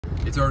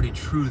It's already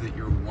true that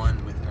you're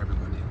one with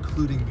everyone,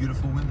 including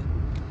beautiful women,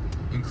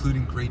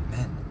 including great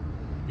men.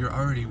 You're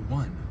already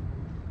one.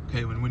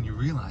 Okay, when you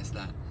realize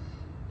that,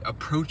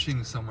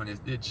 approaching someone,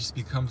 it just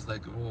becomes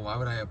like, well, why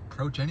would I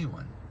approach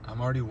anyone? I'm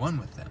already one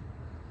with them.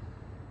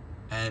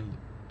 And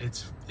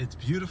it's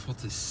beautiful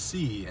to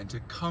see and to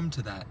come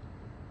to that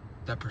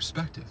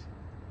perspective.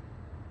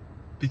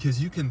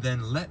 Because you can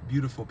then let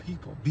beautiful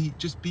people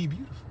just be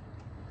beautiful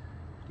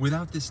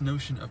without this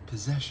notion of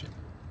possession.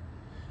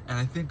 And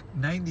I think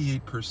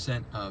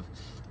 98% of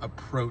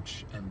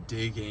approach and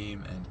day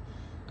game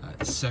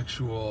and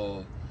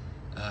sexual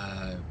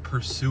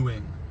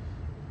pursuing,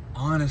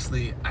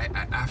 honestly, I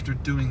after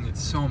doing it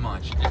so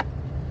much,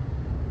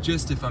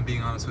 just if I'm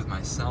being honest with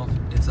myself,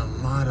 it's a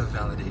lot of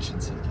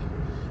validation seeking.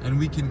 And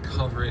we can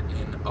cover it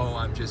in, oh,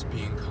 I'm just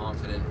being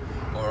confident,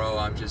 or oh,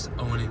 I'm just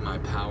owning my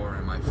power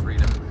and my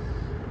freedom.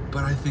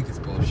 But I think it's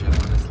bullshit,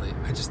 honestly.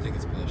 I just think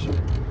it's bullshit,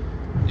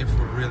 if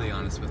we're really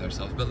honest with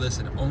ourselves. But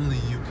listen, only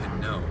you can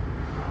know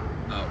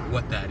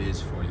what that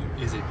is for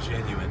you. Is it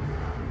genuine?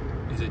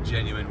 Is it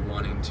genuine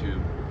wanting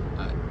to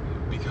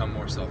become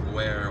more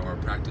self-aware or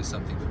practice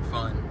something for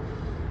fun,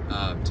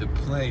 to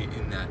play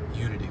in that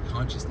unity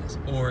consciousness?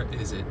 Or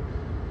is it,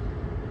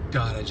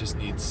 God, I just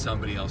need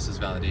somebody else's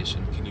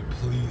validation. Can you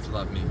please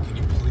love me? Can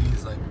you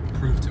please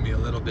prove to me a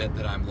little bit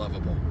that I'm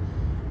lovable?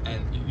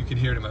 And you can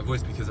hear it in my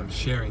voice because I'm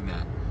sharing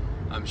that.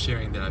 I'm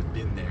sharing that I've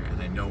been there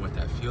and I know what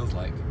that feels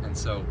like. And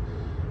so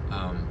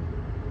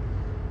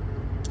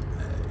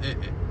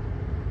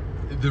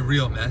the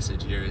real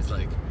message here is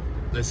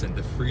listen,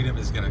 the freedom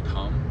is gonna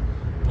come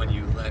when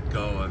you let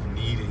go of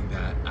needing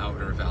that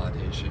outer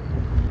validation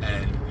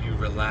and you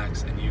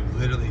relax and you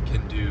literally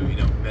can do,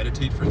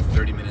 meditate for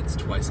 30 minutes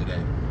twice a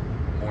day,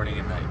 morning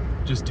and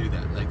night. Just do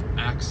that.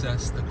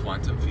 Access the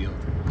quantum field,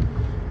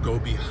 go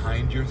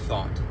behind your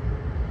thought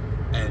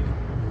and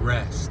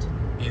rest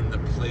in the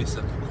place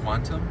of the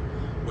quantum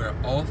where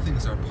all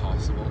things are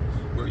possible,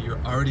 where you're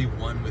already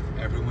one with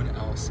everyone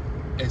else,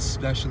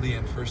 especially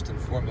and first and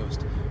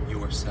foremost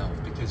yourself,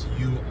 because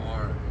you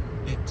are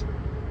it.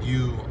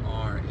 You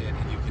are it,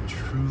 and you can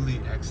truly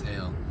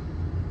exhale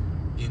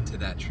into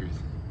that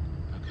truth.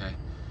 Okay?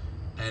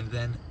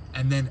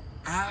 And then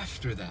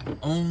after that,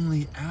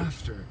 only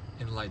after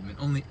enlightenment,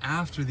 only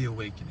after the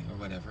awakening or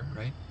whatever,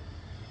 right?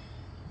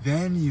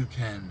 Then you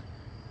can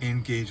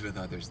engage with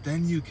others.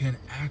 Then you can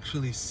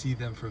actually see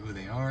them for who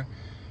they are.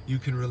 You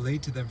can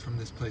relate to them from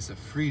this place of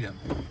freedom,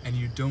 and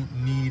you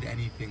don't need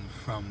anything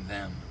from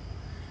them.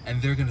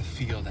 And they're gonna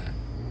feel that.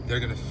 They're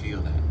gonna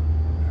feel that,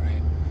 all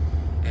right?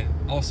 And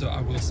also,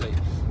 I will say,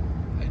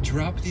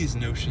 drop these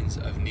notions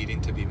of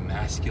needing to be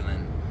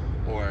masculine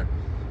or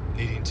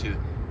needing to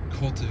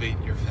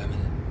cultivate your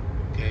feminine,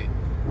 okay?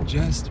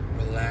 Just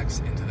relax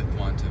into the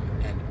quantum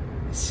and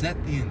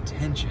set the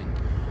intention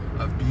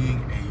of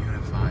being a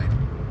unified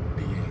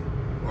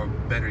being, or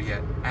better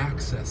yet,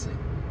 accessing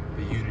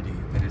the unity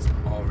that is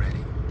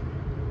already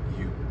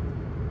you.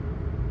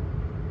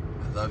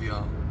 I love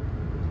y'all.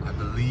 I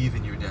believe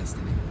in your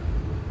destiny.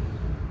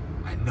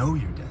 I know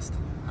your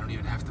destiny. I don't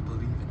even have to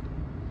believe in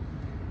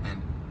it.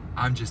 And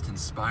I'm just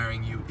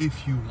inspiring you,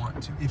 if you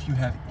want to, if you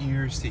have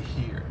ears to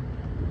hear,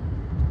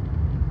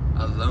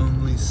 a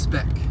lonely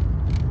speck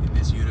in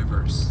this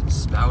universe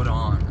spout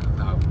on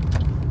about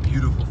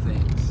beautiful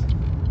things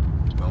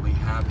while we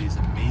have these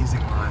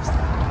amazing lives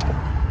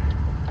together.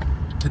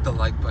 Hit the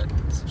like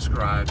button,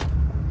 subscribe.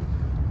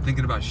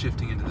 Thinking about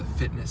shifting into the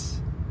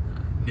fitness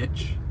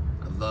niche.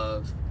 I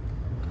love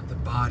the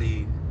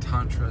body,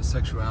 tantra,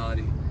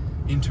 sexuality,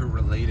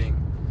 interrelating,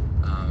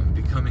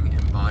 becoming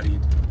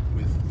embodied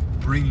with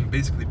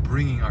basically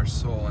bringing our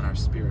soul and our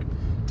spirit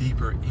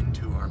deeper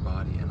into our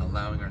body and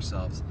allowing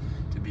ourselves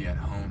to be at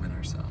home in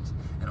ourselves.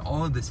 And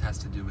all of this has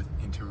to do with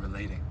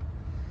interrelating,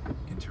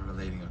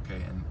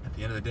 okay? And at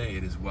the end of the day,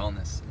 it is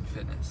wellness and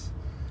fitness.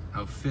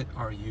 How fit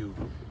are you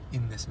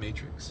in this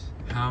matrix?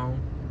 How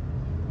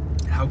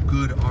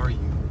good are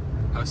you?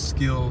 How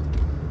skilled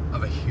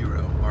of a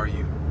hero are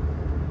you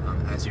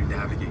as you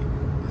navigate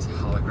this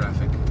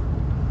holographic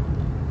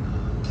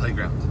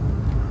playground?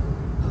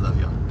 I love you.